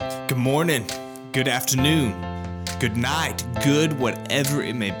Good morning, good afternoon, good night, good whatever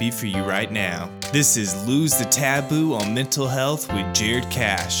it may be for you right now. This is Lose the Taboo on Mental Health with Jared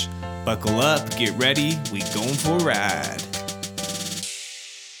Cash. Buckle up, get ready, we going for a ride.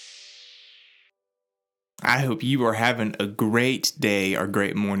 I hope you are having a great day or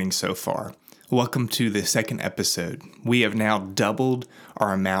great morning so far. Welcome to the second episode. We have now doubled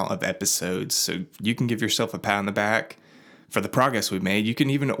our amount of episodes, so you can give yourself a pat on the back for the progress we made. You can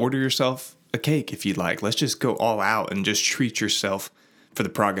even order yourself a cake if you'd like. Let's just go all out and just treat yourself for the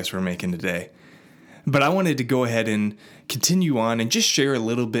progress we're making today. But I wanted to go ahead and continue on and just share a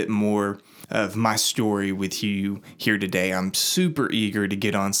little bit more of my story with you here today. I'm super eager to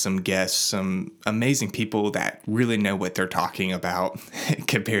get on some guests, some amazing people that really know what they're talking about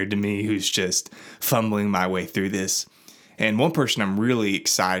compared to me, who's just fumbling my way through this. And one person I'm really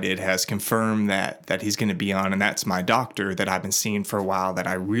excited has confirmed that he's going to be on, and that's my doctor that I've been seeing for a while that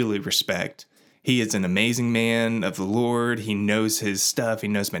I really respect. He is an amazing man of the Lord. He knows his stuff. He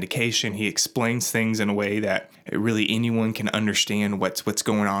knows medication. He explains things in a way that really anyone can understand what's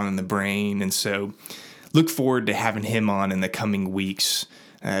going on in the brain. And so look forward to having him on in the coming weeks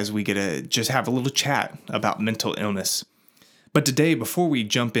as we get to just have a little chat about mental illness. But today, before we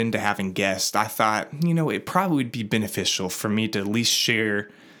jump into having guests, I thought, it probably would be beneficial for me to at least share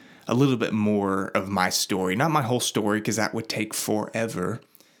a little bit more of my story. Not my whole story, because that would take forever,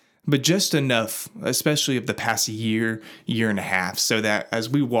 but just enough, especially of the past year and a half, so that as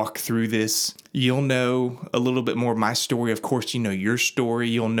we walk through this, you'll know a little bit more of my story. Of course, you know your story.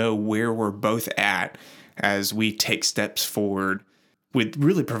 You'll know where we're both at as we take steps forward with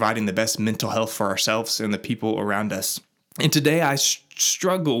really providing the best mental health for ourselves and the people around us. And today I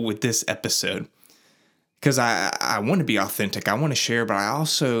struggle with this episode because I want to be authentic. I want to share, but I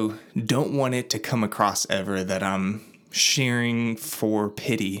also don't want it to come across ever that I'm sharing for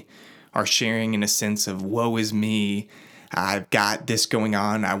pity or sharing in a sense of woe is me. I've got this going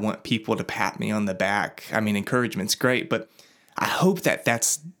on. I want people to pat me on the back. I mean, encouragement's great, but I hope that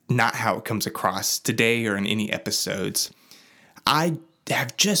that's not how it comes across today or in any episodes. I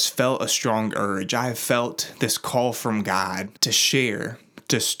have just felt a strong urge. I have felt this call from God to share,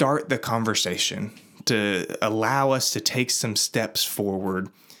 to start the conversation, to allow us to take some steps forward.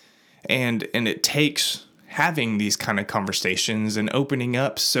 And it takes having these kind of conversations and opening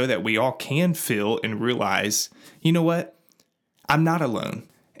up so that we all can feel and realize, you know what? I'm not alone.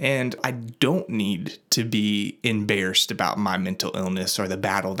 And I don't need to be embarrassed about my mental illness or the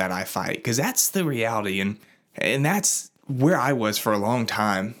battle that I fight, because that's the reality. And that's where I was for a long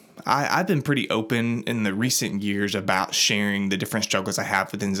time. I've been pretty open in the recent years about sharing the different struggles I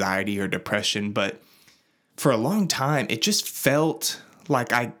have with anxiety or depression, but for a long time, it just felt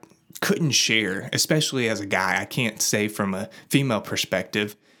like I couldn't share, especially as a guy. I can't say from a female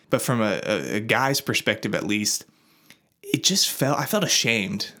perspective, but from a guy's perspective at least, I felt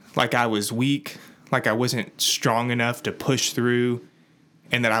ashamed, like I was weak, like I wasn't strong enough to push through,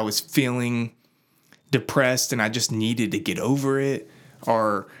 and that I was feeling depressed and I just needed to get over it,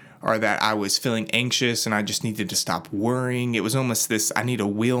 or that I was feeling anxious and I just needed to stop worrying. It was almost this, I need to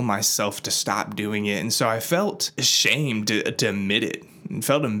will myself to stop doing it. And so I felt ashamed to admit it and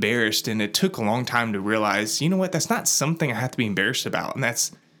felt embarrassed. And it took a long time to realize, you know what, that's not something I have to be embarrassed about. And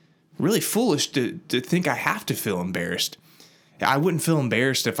that's really foolish to think I have to feel embarrassed. I wouldn't feel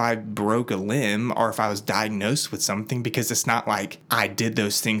embarrassed if I broke a limb or if I was diagnosed with something, because it's not like I did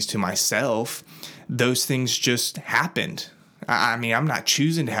those things to myself. Those things just happened. I mean, I'm not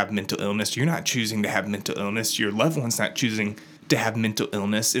choosing to have mental illness. You're not choosing to have mental illness. Your loved one's not choosing to have mental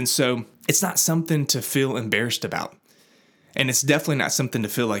illness. And so it's not something to feel embarrassed about. And it's definitely not something to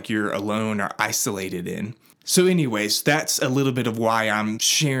feel like you're alone or isolated in. So anyways, that's a little bit of why I'm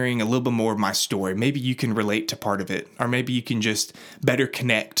sharing a little bit more of my story. Maybe you can relate to part of it, or maybe you can just better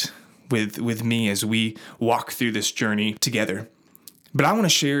connect with me as we walk through this journey together. But I want to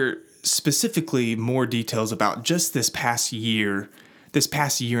share specifically more details about just this past year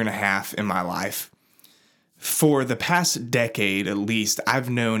and a half in my life. For the past decade, at least, I've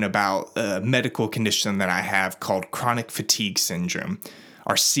known about a medical condition that I have called chronic fatigue syndrome,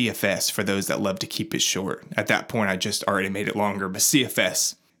 or CFS, for those that love to keep it short. At that point, I just already made it longer, but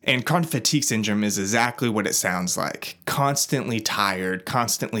CFS. And chronic fatigue syndrome is exactly what it sounds like. Constantly tired,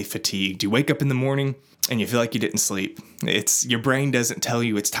 constantly fatigued. You wake up in the morning and you feel like you didn't sleep. Your brain doesn't tell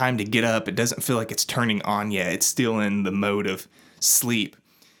you it's time to get up. It doesn't feel like it's turning on yet. It's still in the mode of sleep.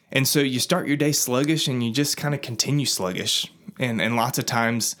 And so you start your day sluggish and you just kind of continue sluggish. And lots of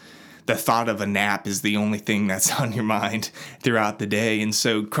times the thought of a nap is the only thing that's on your mind throughout the day. And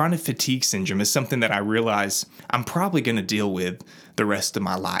so chronic fatigue syndrome is something that I realize I'm probably going to deal with the rest of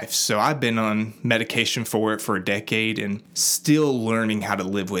my life. So I've been on medication for it for a decade and still learning how to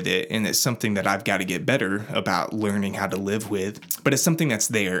live with it. And it's something that I've got to get better about learning how to live with. But it's something that's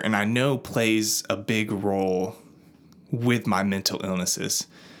there and I know plays a big role with my mental illnesses,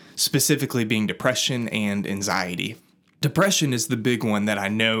 specifically being depression and anxiety. Depression is the big one that I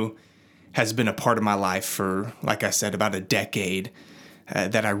know has been a part of my life for, like I said, about a decade,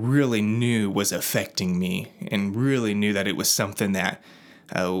 that I really knew was affecting me and really knew that it was something that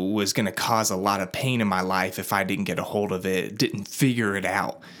was going to cause a lot of pain in my life if I didn't get a hold of it, didn't figure it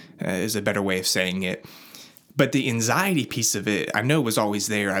out, is a better way of saying it. But the anxiety piece of it, I know was always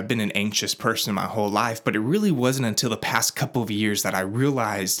there. I've been an anxious person my whole life, but it really wasn't until the past couple of years that I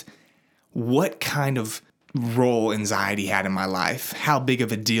realized what kind of role anxiety had in my life, how big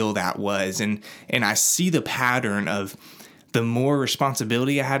of a deal that was. And I see the pattern of the more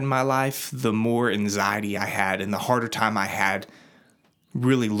responsibility I had in my life, the more anxiety I had and the harder time I had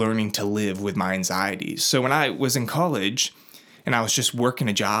really learning to live with my anxiety. So when I was in college and I was just working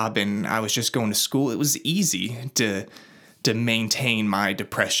a job and I was just going to school, it was easy to maintain my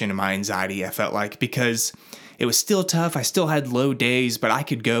depression and my anxiety, I felt like, because it was still tough. I still had low days, but I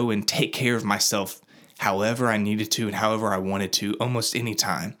could go and take care of myself however I needed to and however I wanted to, almost any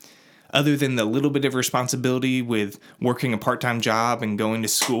time. Other than the little bit of responsibility with working a part-time job and going to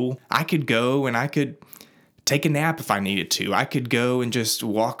school, I could go and I could take a nap if I needed to. I could go and just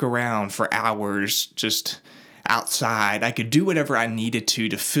walk around for hours just outside. I could do whatever I needed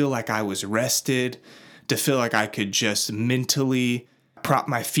to feel like I was rested, to feel like I could just mentally prop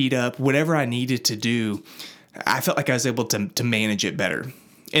my feet up, whatever I needed to do. I felt like I was able to manage it better.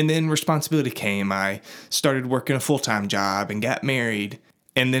 And then responsibility came. I started working a full-time job and got married.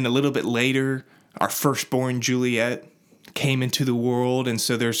 And then a little bit later, our firstborn, Juliet, came into the world. And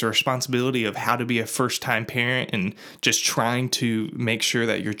so there's a responsibility of how to be a first-time parent and just trying to make sure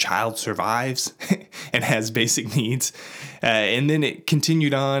that your child survives and has basic needs. And then it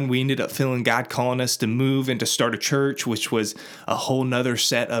continued on. We ended up feeling God calling us to move and to start a church, which was a whole nother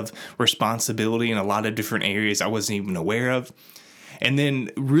set of responsibility in a lot of different areas I wasn't even aware of. And then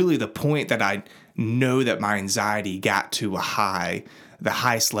really the point that I know that my anxiety got to the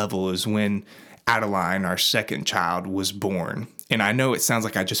highest level is when Adeline, our second child, was born. And I know it sounds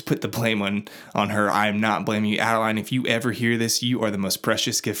like I just put the blame on her. I am not blaming you. Adeline, if you ever hear this, you are the most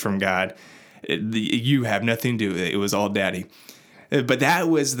precious gift from God. You have nothing to do with it. It was all Daddy. But that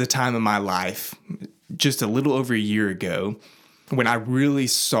was the time of my life, just a little over a year ago, when I really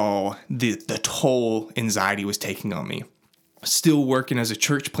saw the toll anxiety was taking on me. Still working as a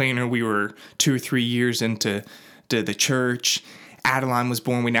church planner. We were 2 or 3 years into the church. Adeline was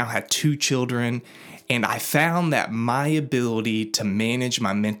born. We now had 2 children. And I found that my ability to manage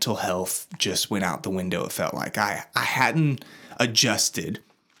my mental health just went out the window. It felt like I hadn't adjusted.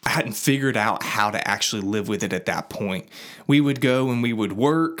 I hadn't figured out how to actually live with it at that point. We would go and we would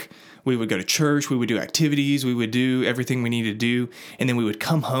work. We would go to church, we would do activities, we would do everything we needed to do, and then we would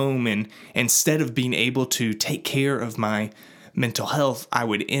come home, and instead of being able to take care of my mental health, I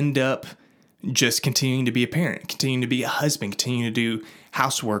would end up just continuing to be a parent, continuing to be a husband, continuing to do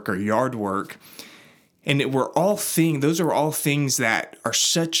housework or yard work. And those are all things that are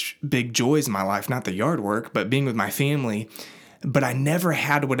such big joys in my life, not the yard work, but being with my family. But I never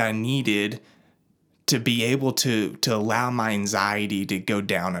had what I needed to be able to allow my anxiety to go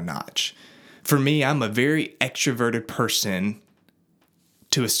down a notch. For me, I'm a very extroverted person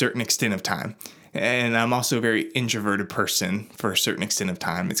to a certain extent of time. And I'm also a very introverted person for a certain extent of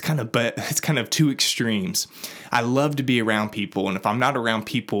time. It's kind of 2 extremes. I love to be around people. And if I'm not around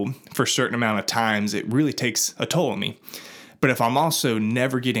people for a certain amount of times, it really takes a toll on me. But if I'm also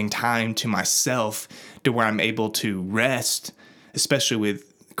never getting time to myself to where I'm able to rest, especially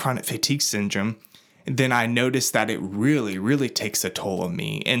with chronic fatigue syndrome, then I noticed that it really, really takes a toll on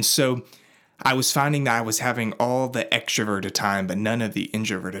me. And so I was finding that I was having all the extroverted time, but none of the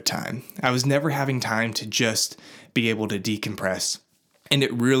introverted time. I was never having time to just be able to decompress. And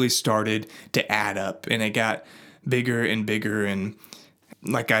it really started to add up, and it got bigger and bigger. And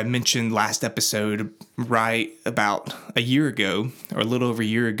like I mentioned last episode, right about a year ago, or a little over a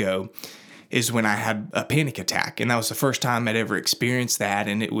year ago, is when I had a panic attack. And that was the first time I'd ever experienced that.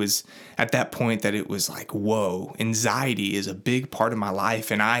 And it was at that point that it was like, whoa, anxiety is a big part of my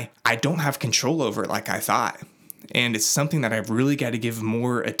life. And I don't have control over it like I thought. And it's something that I've really got to give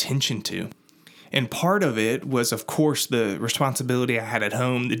more attention to. And part of it was, of course, the responsibility I had at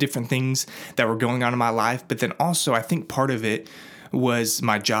home, the different things that were going on in my life. But then also, I think part of it was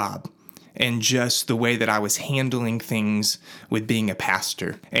my job and just the way that I was handling things with being a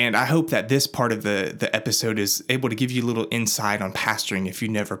pastor. And I hope that this part of the episode is able to give you a little insight on pastoring if you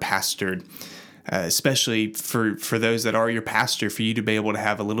never pastored, especially for those that are your pastor, for you to be able to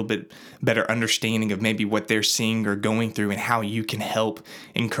have a little bit better understanding of maybe what they're seeing or going through and how you can help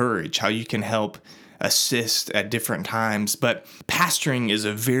encourage, how you can help assist at different times. But pastoring is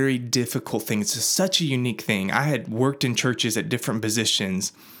a very difficult thing. It's such a unique thing. I had worked in churches at different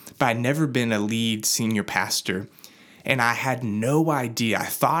positions, but I'd never been a lead senior pastor. And I had no idea. I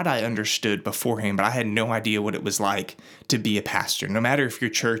thought I understood beforehand, but I had no idea what it was like to be a pastor. No matter if your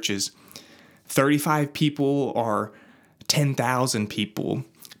church is 35 people or 10,000 people,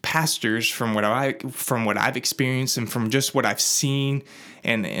 pastors, from what I've experienced and from just what I've seen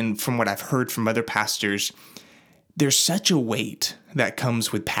and from what I've heard from other pastors, there's such a weight that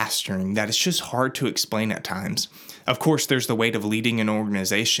comes with pastoring that it's just hard to explain at times. Of course, there's the weight of leading an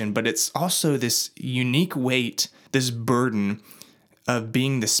organization, but it's also this unique weight, this burden of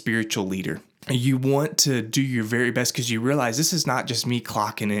being the spiritual leader. You want to do your very best because you realize this is not just me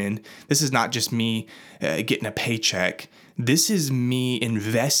clocking in. This is not just me getting a paycheck. This is me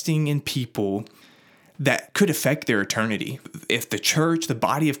investing in people that could affect their eternity. If the church, the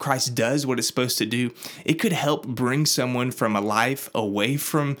body of Christ, does what it's supposed to do, it could help bring someone from a life away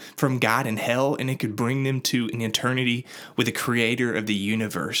from God and hell, and it could bring them to an eternity with the creator of the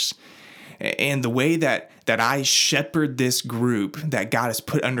universe. And the way that I shepherd this group that God has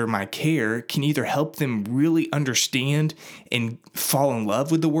put under my care can either help them really understand and fall in love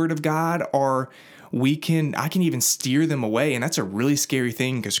with the Word of God, or I can even steer them away. And that's a really scary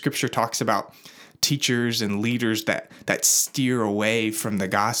thing because Scripture talks about teachers and leaders that steer away from the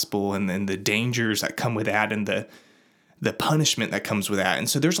gospel and then the dangers that come with that and the punishment that comes with that. And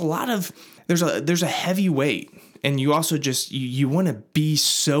so there's a heavy weight. And you also you want to be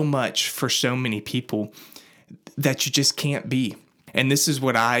so much for so many people that you just can't be. And this is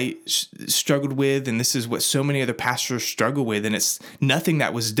what I struggled with, and this is what so many other pastors struggle with. And it's nothing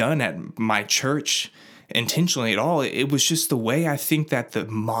that was done at my church intentionally at all. It was just the way I think that the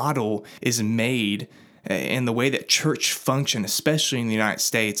model is made and the way that church function, especially in the United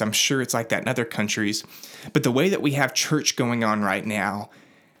States. I'm sure it's like that in other countries. But the way that we have church going on right now,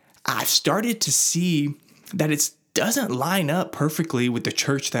 I've started to see that it doesn't line up perfectly with the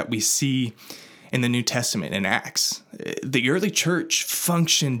church that we see in the New Testament in Acts. The early church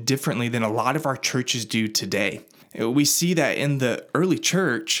functioned differently than a lot of our churches do today. We see that in the early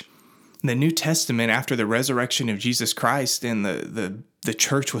church, in the New Testament, after the resurrection of Jesus Christ and the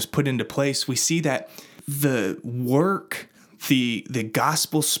church was put into place, we see that the work, the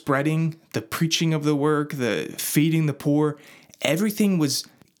gospel spreading, the preaching of the work, the feeding the poor, everything was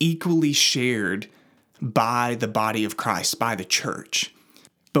equally shared by the body of Christ, by the church.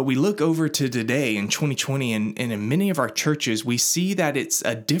 But we look over to today in 2020, and in many of our churches, we see that it's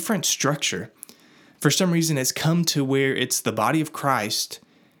a different structure. For some reason, it's come to where it's the body of Christ,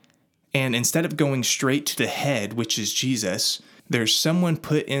 and instead of going straight to the head, which is Jesus, there's someone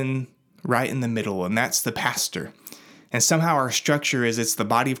put in right in the middle, and that's the pastor. And somehow our structure is it's the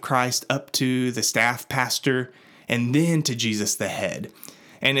body of Christ up to the staff pastor, and then to Jesus, the head.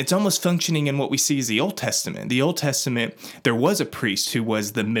 And it's almost functioning in what we see as the Old Testament. The Old Testament, there was a priest who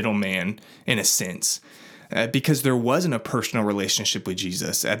was the middleman in a sense, because there wasn't a personal relationship with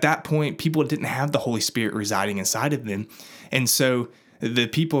Jesus. At that point, people didn't have the Holy Spirit residing inside of them. And so the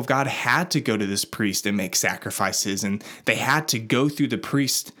people of God had to go to this priest and make sacrifices, and they had to go through the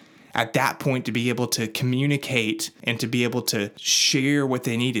priest at that point to be able to communicate and to be able to share what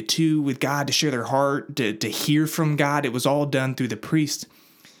they needed to with God, to share their heart, to hear from God. It was all done through the priest.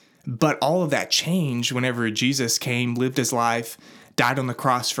 But all of that changed whenever Jesus came, lived his life, died on the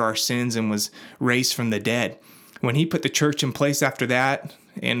cross for our sins, and was raised from the dead. When he put the church in place after that,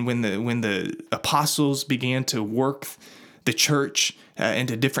 and when the apostles began to work the church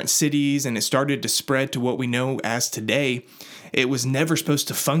into different cities, and it started to spread to what we know as today, it was never supposed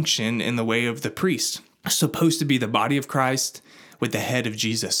to function in the way of the priest. It's supposed to be the body of Christ with the head of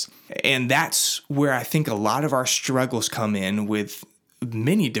Jesus. And that's where I think a lot of our struggles come in with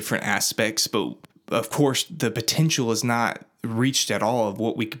many different aspects, but of course the potential is not reached at all of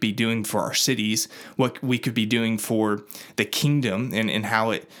what we could be doing for our cities, what we could be doing for the kingdom, and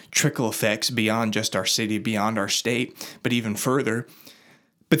how it trickle effects beyond just our city, beyond our state, but even further.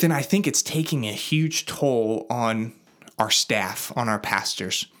 But then I think it's taking a huge toll on our staff, on our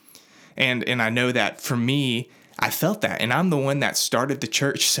pastors. And I know that for me, I felt that, and I'm the one that started the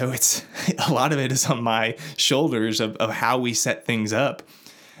church, so it's a lot of it is on my shoulders of how we set things up.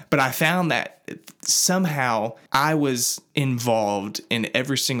 But I found that somehow I was involved in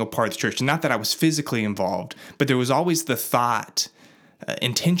every single part of the church. Not that I was physically involved, but there was always the thought,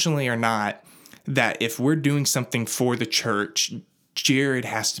 intentionally or not, that if we're doing something for the church, Jared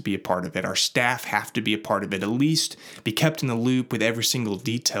has to be a part of it. Our staff have to be a part of it, at least be kept in the loop with every single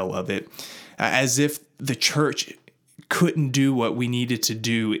detail of it, as if the church couldn't do what we needed to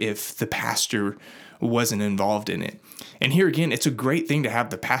do if the pastor wasn't involved in it. And here again, it's a great thing to have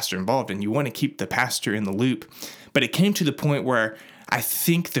the pastor involved, and you want to keep the pastor in the loop. But it came to the point where I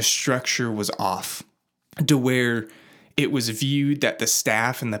think the structure was off, to where it was viewed that the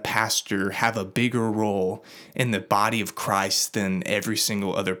staff and the pastor have a bigger role in the body of Christ than every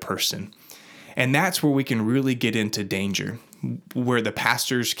single other person. And that's where we can really get into danger, where the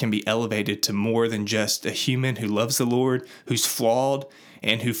pastors can be elevated to more than just a human who loves the Lord, who's flawed,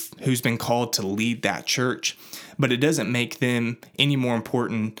 and who's been called to lead that church. But it doesn't make them any more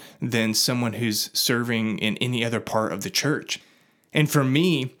important than someone who's serving in any other part of the church. And for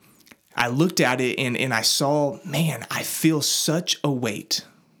me, I looked at it and I saw, man, I feel such a weight,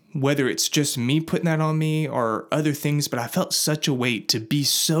 whether it's just me putting that on me or other things, but I felt such a weight to be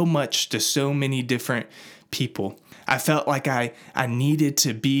so much to so many different people. I felt like I needed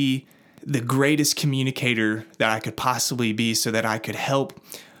to be the greatest communicator that I could possibly be so that I could help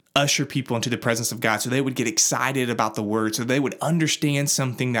usher people into the presence of God, so they would get excited about the word, so they would understand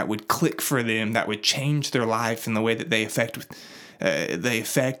something that would click for them, that would change their life in the way that they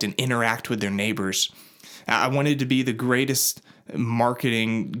affect and interact with their neighbors. I wanted to be the greatest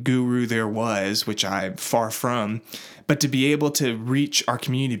marketing guru there was, which I'm far from, but to be able to reach our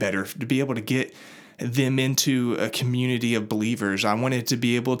community better, to be able to get them into a community of believers. I wanted to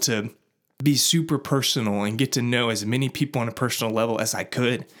be able to be super personal and get to know as many people on a personal level as I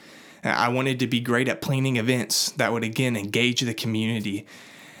could. I wanted to be great at planning events that would, again, engage the community.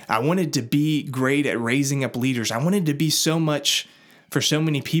 I wanted to be great at raising up leaders. I wanted to be so much for so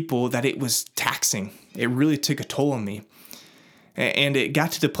many people that it was taxing. It really took a toll on me. And it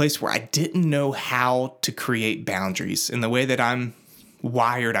got to the place where I didn't know how to create boundaries. In the way that I'm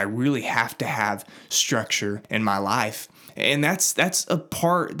wired, I really have to have structure in my life. And that's a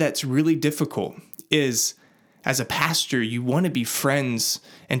part that's really difficult, is as a pastor, you want to be friends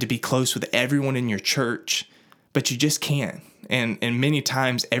and to be close with everyone in your church, but you just can't. And many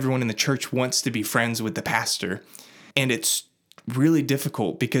times everyone in the church wants to be friends with the pastor. And it's really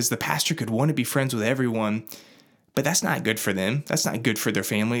difficult because the pastor could want to be friends with everyone, but that's not good for them. That's not good for their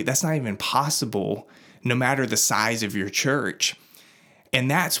family. That's not even possible, no matter the size of your church.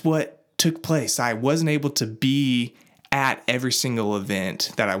 And that's what took place. I wasn't able to be at every single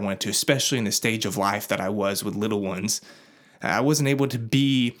event that I went to, especially in the stage of life that I was with little ones. I wasn't able to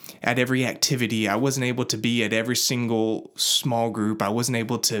be at every activity. I wasn't able to be at every single small group. I wasn't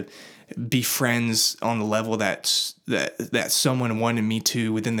able to be friends on the level that someone wanted me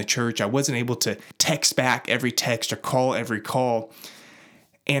to within the church. I wasn't able to text back every text or call every call.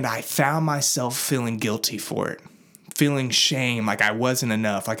 And I found myself feeling guilty for it, feeling shame, like I wasn't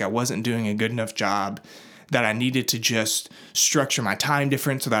enough, like I wasn't doing a good enough job, that I needed to just structure my time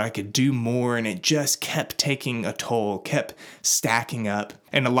different so that I could do more. And it just kept taking a toll, kept stacking up.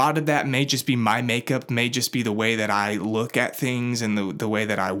 And a lot of that may just be my makeup, may just be the way that I look at things and the way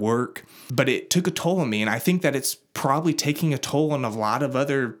that I work. But it took a toll on me. And I think that it's probably taking a toll on a lot of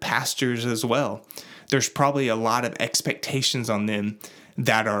other pastors as well. There's probably a lot of expectations on them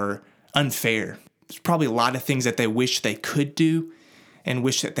that are unfair. There's probably a lot of things that they wish they could do and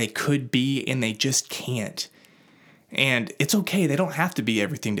wish that they could be, and they just can't. And it's okay. They don't have to be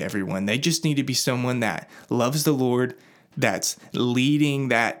everything to everyone. They just need to be someone that loves the Lord, that's leading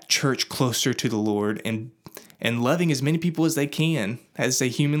that church closer to the Lord, and loving as many people as they can, as they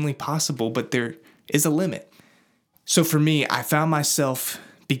humanly possible, but there is a limit. So for me, I found myself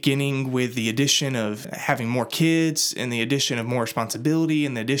beginning with the addition of having more kids and the addition of more responsibility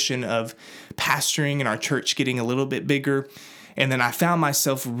and the addition of pastoring and our church getting a little bit bigger. And then I found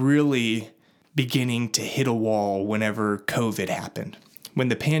myself really beginning to hit a wall whenever COVID happened. When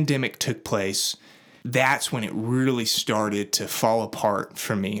the pandemic took place, that's when it really started to fall apart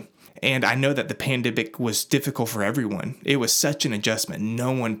for me. And I know that the pandemic was difficult for everyone. It was such an adjustment.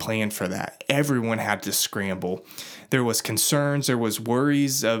 No one planned for that. Everyone had to scramble. There was concerns, there was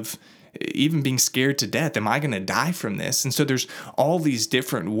worries of even being scared to death. Am I going to die from this? And so there's all these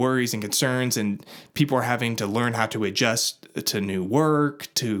different worries and concerns, and people are having to learn how to adjust to new work,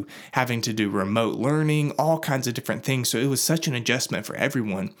 to having to do remote learning, all kinds of different things. So it was such an adjustment for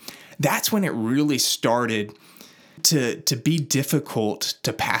everyone. That's when it really started to be difficult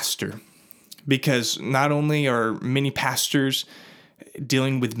to pastor, because not only are many pastors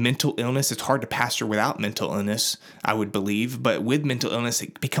dealing with mental illness. It's hard to pastor without mental illness, I would believe, but with mental illness,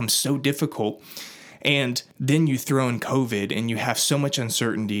 it becomes so difficult. And then you throw in COVID and you have so much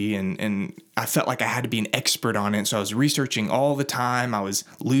uncertainty, and I felt like I had to be an expert on it. So I was researching all the time. I was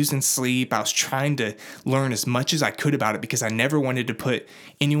losing sleep. I was trying to learn as much as I could about it because I never wanted to put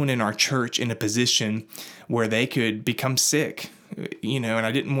anyone in our church in a position where they could become sick, and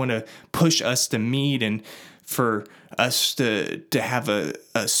I didn't want to push us to meet and for us to have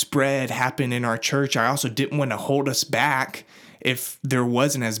a spread happen in our church. I also didn't want to hold us back if there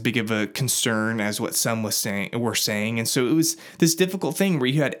wasn't as big of a concern as what some were saying. And so it was this difficult thing where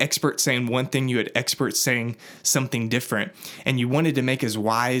you had experts saying one thing, you had experts saying something different, and you wanted to make as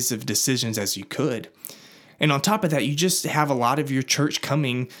wise of decisions as you could. And on top of that, you just have a lot of your church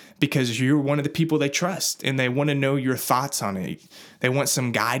coming because you're one of the people they trust, and they want to know your thoughts on it. They want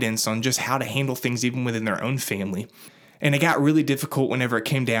some guidance on just how to handle things even within their own family. And it got really difficult whenever it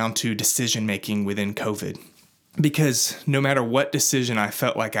came down to decision making within COVID. Because no matter what decision I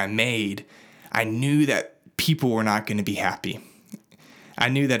felt like I made, I knew that people were not going to be happy. I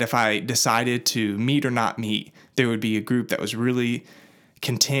knew that if I decided to meet or not meet, there would be a group that was really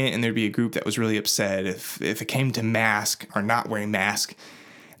content and there'd be a group that was really upset. If it came to mask or not wearing mask,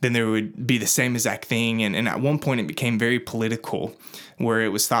 then there would be the same exact thing. And at one point it became very political, where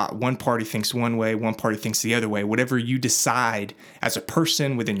it was thought one party thinks one way, one party thinks the other way. Whatever you decide as a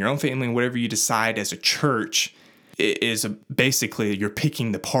person within your own family, whatever you decide as a church, is basically you're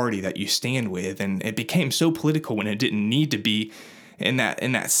picking the party that you stand with. And it became so political when it didn't need to be in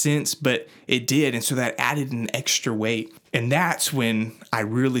that sense, but it did. And so that added an extra weight. And that's when I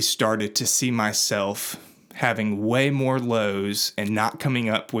really started to see myself having way more lows and not coming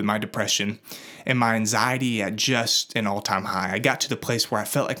up with my depression and my anxiety at just an all-time high. I got to the place where I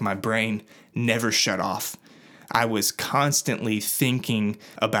felt like my brain never shut off. I was constantly thinking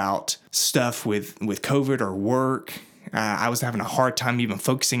about stuff with COVID or work. I was having a hard time even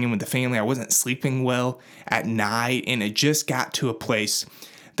focusing in with the family. I wasn't sleeping well at night, and it just got to a place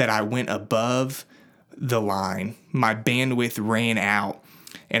that I went above the line. My bandwidth ran out,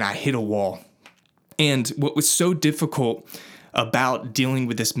 and I hit a wall. And what was so difficult about dealing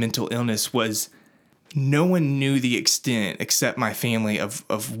with this mental illness was no one knew the extent except my family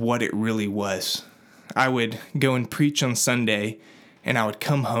of what it really was. I would go and preach on Sunday, and I would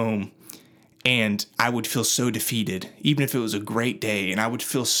come home, and I would feel so defeated, even if it was a great day, and I would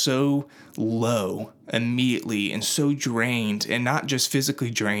feel so low immediately and so drained, and not just physically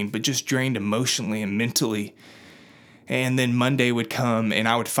drained, but just drained emotionally and mentally. And then Monday would come, and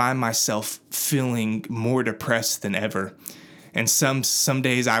I would find myself feeling more depressed than ever. And some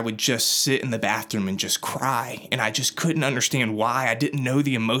days I would just sit in the bathroom and just cry, and I just couldn't understand why. I didn't know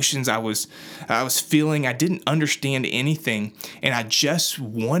the emotions I was feeling. I didn't understand anything, and I just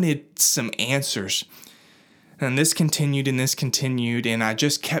wanted some answers. And this continued, and I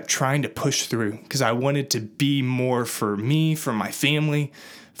just kept trying to push through because I wanted to be more for me, for my family,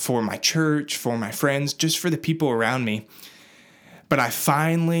 for my church, for my friends, just for the people around me. But I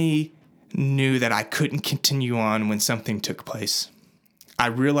finally knew that I couldn't continue on when something took place. I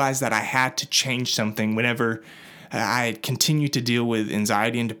realized that I had to change something whenever I had continued to deal with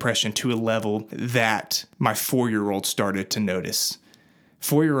anxiety and depression to a level that my 4-year-old started to notice.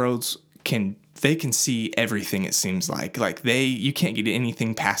 4-year-olds can see everything, it seems like. You can't get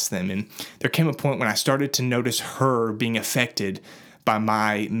anything past them. And there came a point when I started to notice her being affected by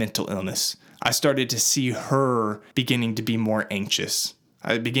my mental illness. I started to see her beginning to be more anxious.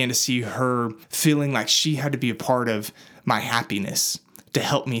 I began to see her feeling like she had to be a part of my happiness to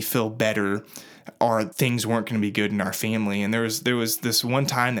help me feel better, or things weren't going to be good in our family. And there was this one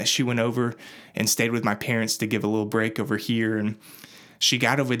time that she went over and stayed with my parents to give a little break over here. And she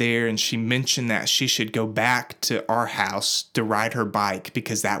got over there and she mentioned that she should go back to our house to ride her bike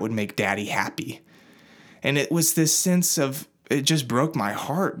because that would make Daddy happy. And it was this sense of, it just broke my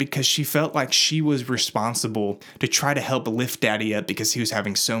heart because she felt like she was responsible to try to help lift Daddy up because he was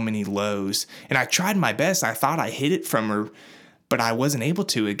having so many lows. And I tried my best. I thought I hid it from her, but I wasn't able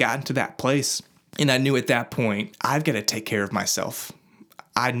to. It got into that place. And I knew at that point, I've got to take care of myself.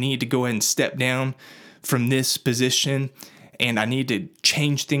 I need to go ahead and step down from this position, and I need to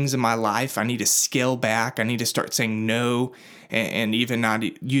change things in my life. I need to scale back. I need to start saying no and even not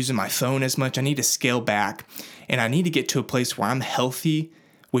using my phone as much. I need to scale back. And I need to get to a place where I'm healthy,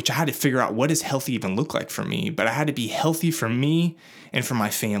 which I had to figure out what does healthy even look like for me. But I had to be healthy for me and for my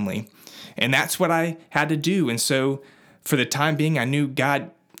family. And that's what I had to do. And so for the time being, I knew,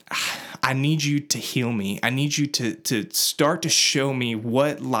 God, I need you to heal me. I need you to start to show me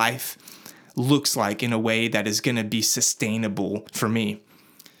what life looks like in a way that is going to be sustainable for me.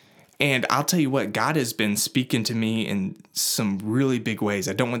 And I'll tell you what, God has been speaking to me in some really big ways.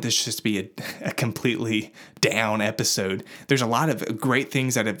 I don't want this just to be a completely down episode. There's a lot of great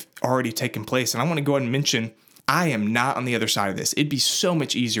things that have already taken place. And I want to go ahead and mention, I am not on the other side of this. It'd be so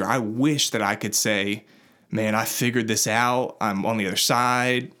much easier. I wish that I could say, man, I figured this out. I'm on the other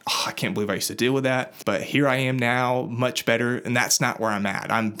side. Oh, I can't believe I used to deal with that. But here I am now, much better. And that's not where I'm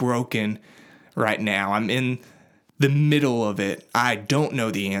at. I'm broken right now. I'm in the middle of it. I don't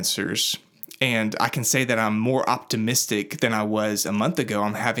know the answers. And I can say that I'm more optimistic than I was a month ago.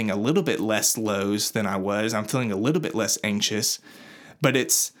 I'm having a little bit less lows than I was. I'm feeling a little bit less anxious, but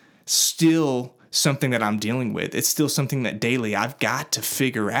it's still something that I'm dealing with. It's still something that daily I've got to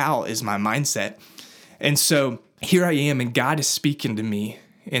figure out is my mindset. And so here I am, and God is speaking to me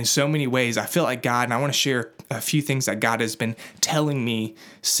in so many ways. I feel like God, and I want to share a few things that God has been telling me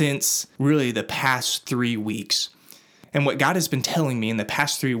since really the past 3 weeks. And what God has been telling me in the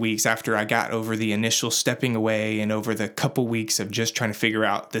past 3 weeks after I got over the initial stepping away and over the couple weeks of just trying to figure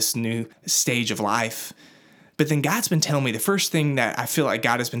out this new stage of life. But then God's been telling me, the first thing that I feel like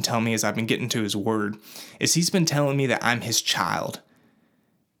God has been telling me as I've been getting to his word is he's been telling me that I'm his child.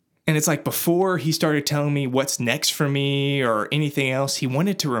 And it's like before he started telling me what's next for me or anything else, he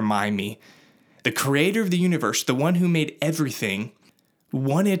wanted to remind me, the creator of the universe, the one who made everything,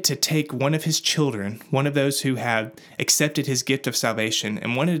 wanted to take one of his children, one of those who have accepted his gift of salvation,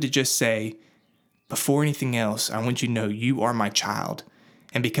 and wanted to just say, before anything else, I want you to know you are my child.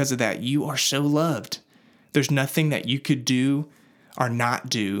 And because of that, you are so loved. There's nothing that you could do or not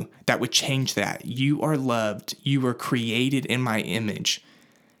do that would change that. You are loved. You were created in my image.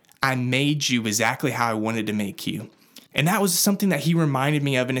 I made you exactly how I wanted to make you. And that was something that he reminded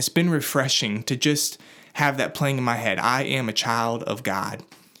me of, and it's been refreshing to just have that playing in my head. I am a child of God.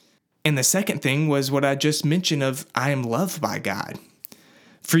 And the second thing was what I just mentioned of I am loved by God.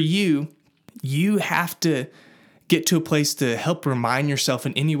 For you, you have to get to a place to help remind yourself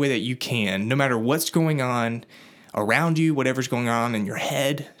in any way that you can, no matter what's going on around you, whatever's going on in your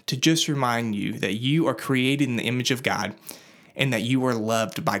head, to just remind you that you are created in the image of God and that you are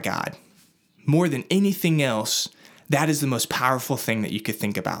loved by God. More than anything else, that is the most powerful thing that you could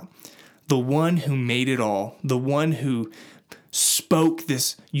think about. The one who made it all, the one who spoke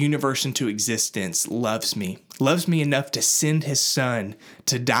this universe into existence, loves me enough to send his son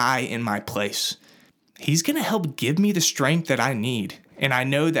to die in my place. He's going to help give me the strength that I need. And I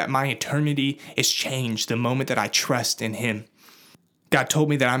know that my eternity is changed the moment that I trust in him. God told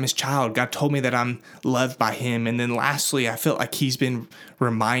me that I'm his child. God told me that I'm loved by him. And then lastly, I felt like he's been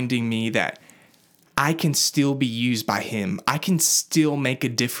reminding me that I can still be used by him. I can still make a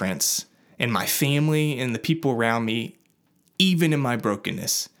difference in my family and the people around me, even in my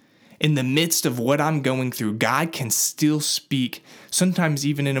brokenness. In the midst of what I'm going through, God can still speak, sometimes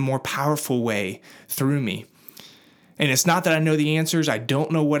even in a more powerful way through me. And it's not that I know the answers. I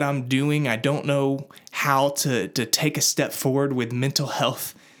don't know what I'm doing. I don't know how to take a step forward with mental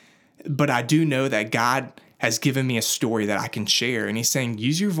health. But I do know that God has given me a story that I can share. And he's saying,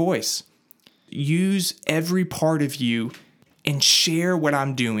 use your voice. Use every part of you and share what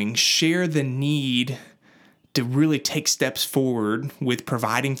I'm doing. Share the need to really take steps forward with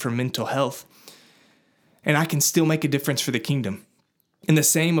providing for mental health. And I can still make a difference for the kingdom. And the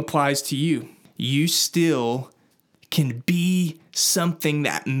same applies to you. You still can be something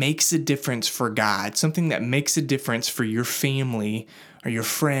that makes a difference for God, something that makes a difference for your family or your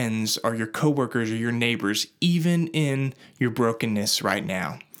friends or your coworkers or your neighbors, even in your brokenness right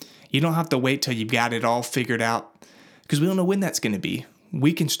now. You don't have to wait till you've got it all figured out because we don't know when that's going to be.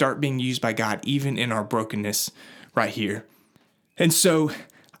 We can start being used by God even in our brokenness right here. And so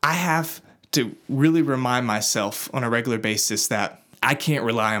I have to really remind myself on a regular basis that I can't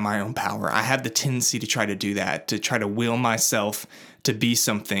rely on my own power. I have the tendency to try to do that, to try to will myself to be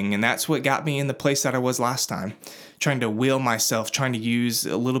something. And that's what got me in the place that I was last time, trying to will myself, trying to use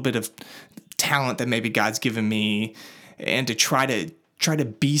a little bit of talent that maybe God's given me and to try to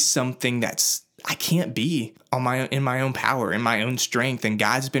be something that's I can't be in my own power, in my own strength. And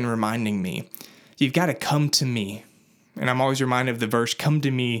God's been reminding me, you've got to come to me. And I'm always reminded of the verse, come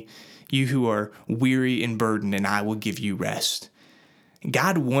to me, you who are weary and burdened, and I will give you rest.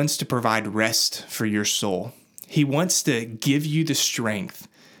 God wants to provide rest for your soul. He wants to give you the strength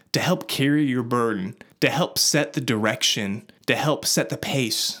to help carry your burden, to help set the direction, to help set the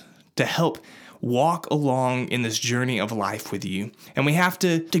pace, to help walk along in this journey of life with you. And we have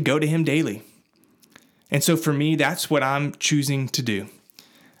to go to him daily. And so for me, that's what I'm choosing to do.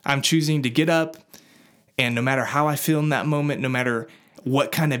 I'm choosing to get up, and no matter how I feel in that moment, no matter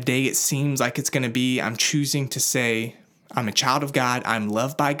what kind of day it seems like it's going to be, I'm choosing to say, I'm a child of God, I'm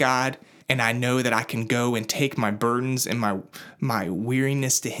loved by God, and I know that I can go and take my burdens and my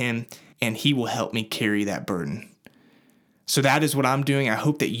weariness to Him, and He will help me carry that burden. So that is what I'm doing. I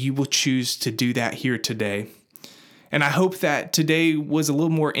hope that you will choose to do that here today. And I hope that today was a little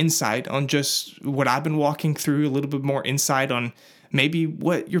more insight on just what I've been walking through, a little bit more insight on maybe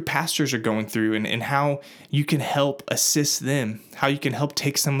what your pastors are going through and how you can help assist them, how you can help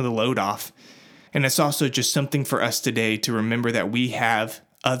take some of the load off. And it's also just something for us today to remember that we have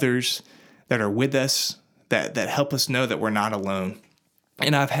others that are with us that help us know that we're not alone.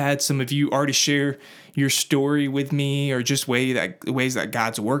 And I've had some of you already share your story with me, or just ways that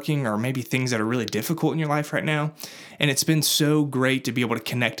God's working, or maybe things that are really difficult in your life right now. And it's been so great to be able to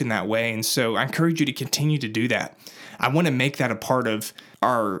connect in that way. And so I encourage you to continue to do that. I want to make that a part of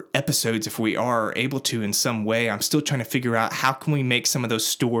our episodes if we are able to in some way. I'm still trying to figure out how can we make some of those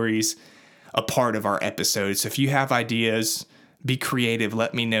stories a part of our episodes. So if you have ideas, be creative,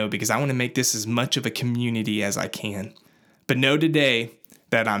 let me know, because I want to make this as much of a community as I can. But know today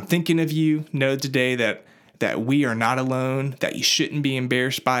that I'm thinking of you. Know today that we are not alone, that you shouldn't be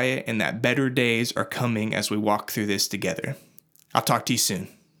embarrassed by it, and that better days are coming as we walk through this together. I'll talk to you soon.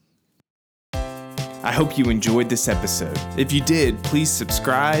 I hope you enjoyed this episode. If you did, please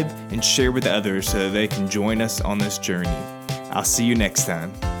subscribe and share with others so that they can join us on this journey. I'll see you next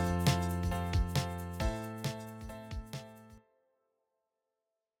time.